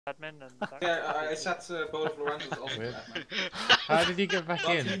admin and yeah, I set both of Lorenzo's also to admin. How did he get back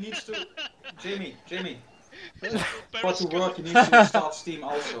But in? he needs to... Jamie. For to work, he needs to start Steam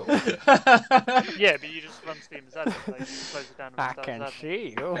also. yeah, but you just run Steam as admin, like you close it down and I start can as admin.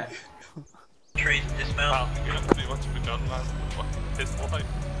 see you. Yeah. Trees dismount. Wow, you have to be much of a gunman. His life.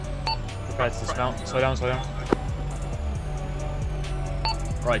 Prepare to dismount. Slow down.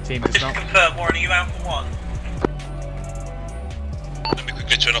 Right, team, Just to dismount. confirm, Warren, are you out for one? Let me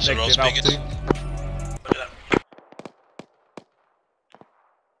quickly turn off the roll Negative speakers.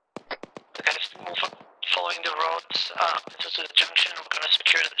 The guys move following the roads just to the junction. We're gonna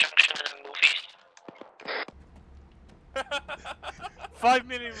secure the junction and then move east. 5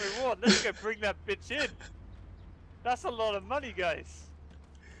 million reward, let's go bring that bitch in! That's a lot of money, guys!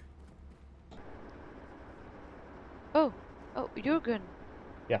 Oh, Jürgen.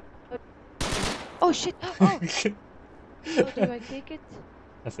 Yeah. Oh shit! Oh! Oh, do I take it?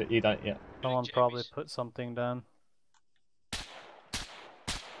 That's it, you don't, yeah. Someone probably put something down.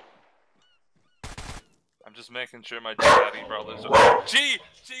 I'm just making sure my daddy brothers are...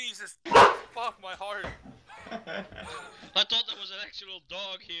 Jesus! Fuck my heart! I thought there was an actual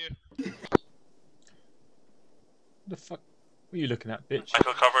dog here. What the fuck were you looking at, bitch?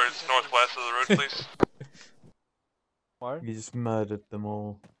 Michael, cover it's northwest of the road, please. What? You just murdered them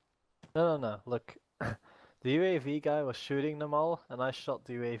all. No. Look, the UAV guy was shooting them all, and I shot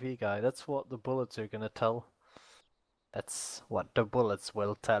the UAV guy. That's what the bullets are gonna tell. That's what the bullets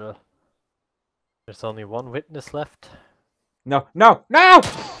will tell. There's only one witness left. No!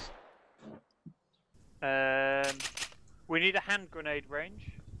 We need a hand grenade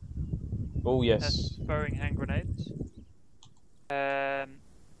range. Oh, yes. That's throwing hand grenades.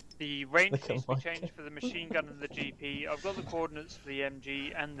 The range Look at needs to be my changed for the machine gun and the GP. I've got the coordinates for the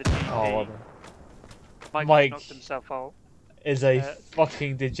MG and the GP. Oh, Mike knocked himself out. is a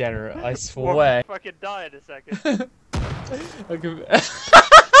fucking degenerate, I Well, swear. fucking die in a second. I can...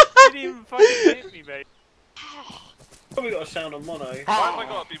 Didn't even fucking hit me, mate. Probably got a sound on mono. Why have I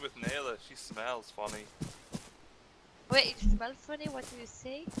got to be with Nayla? She smells funny. Wait, it smells funny. What do you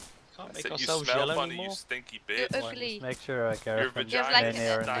say? I said, you smell funny, you stinky bitch. You're ugly. Just make sure I Your get You have vagina like Danny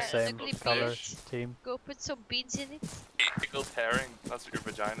are in the a same ugly color bitch. team. Go put some beans in it. Pickled herring, that's what your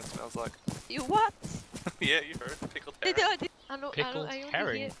vagina smells like. You what? Yeah, you heard. Pickled I herring. only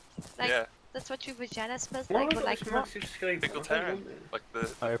herring? hear, like, Yeah, that's what your vagina smells like, but like what? pickled herring. Like the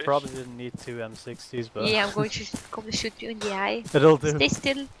I fish. probably didn't need 2 M60s, but Yeah, I'm going to come to shoot you in the eye. it'll do. Stay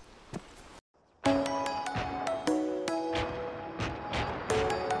still.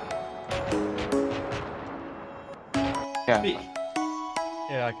 Speak.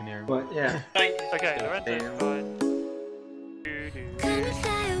 Yeah, I can hear him. But yeah. Okay, Lorenzo's fine.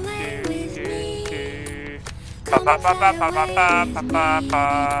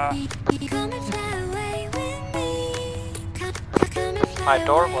 My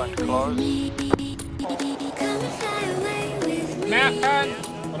door won't close. Oh,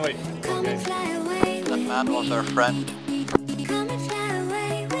 no, wait. Okay. That man was our friend.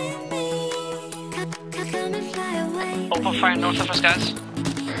 Open fire north of us, guys.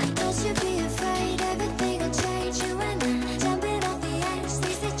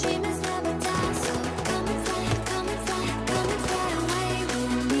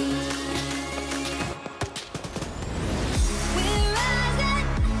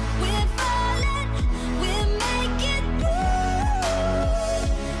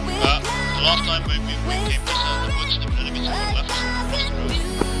 The last time we came to the woods, the enemies on the left.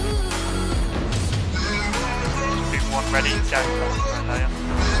 One ready, go.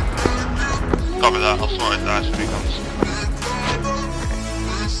 Copy that, I'll sort it dash when he comes.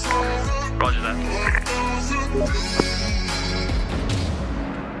 Roger that.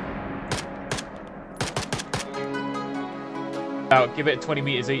 About give it 20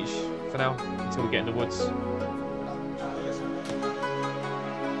 meters each for now until we get in the woods.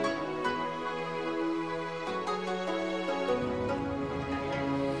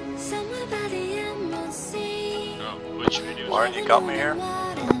 Which video? Warren, you got me here?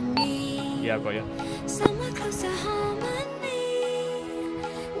 Yeah, I've got you. Somewhere close to harmony,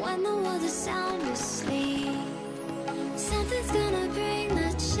 when the world is sound asleep, something's gonna bring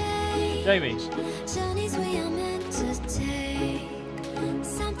the change. Jamie. Journeys we are meant to take,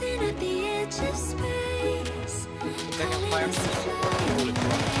 something at the edge of space. Calling us to fly away.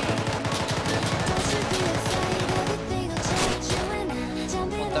 Don't you be afraid, everything will change. You and I,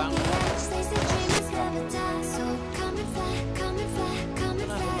 jumping off the edge, they say dreamers never die. So come and fly, come and fly, come and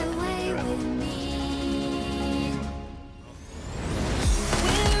fly away with me.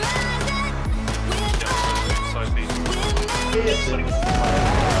 We're rising, we're falling, we're making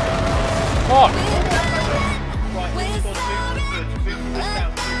Fuck!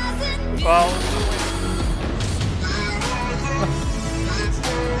 Well,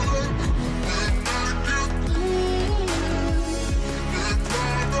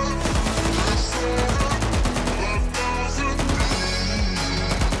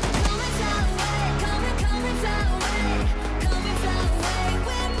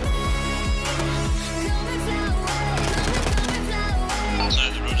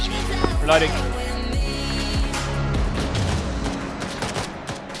 Reloading.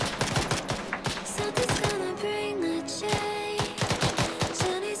 Something's gonna bring the change.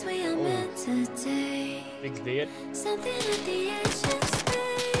 Journeys we are meant to take. Big's dead. Something at the edge of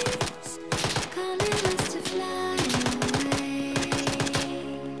space, calling us to fly away.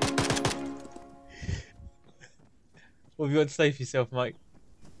 What have you got to say for yourself, Mike?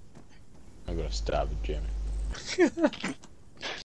 I'm gonna stab Jimmy.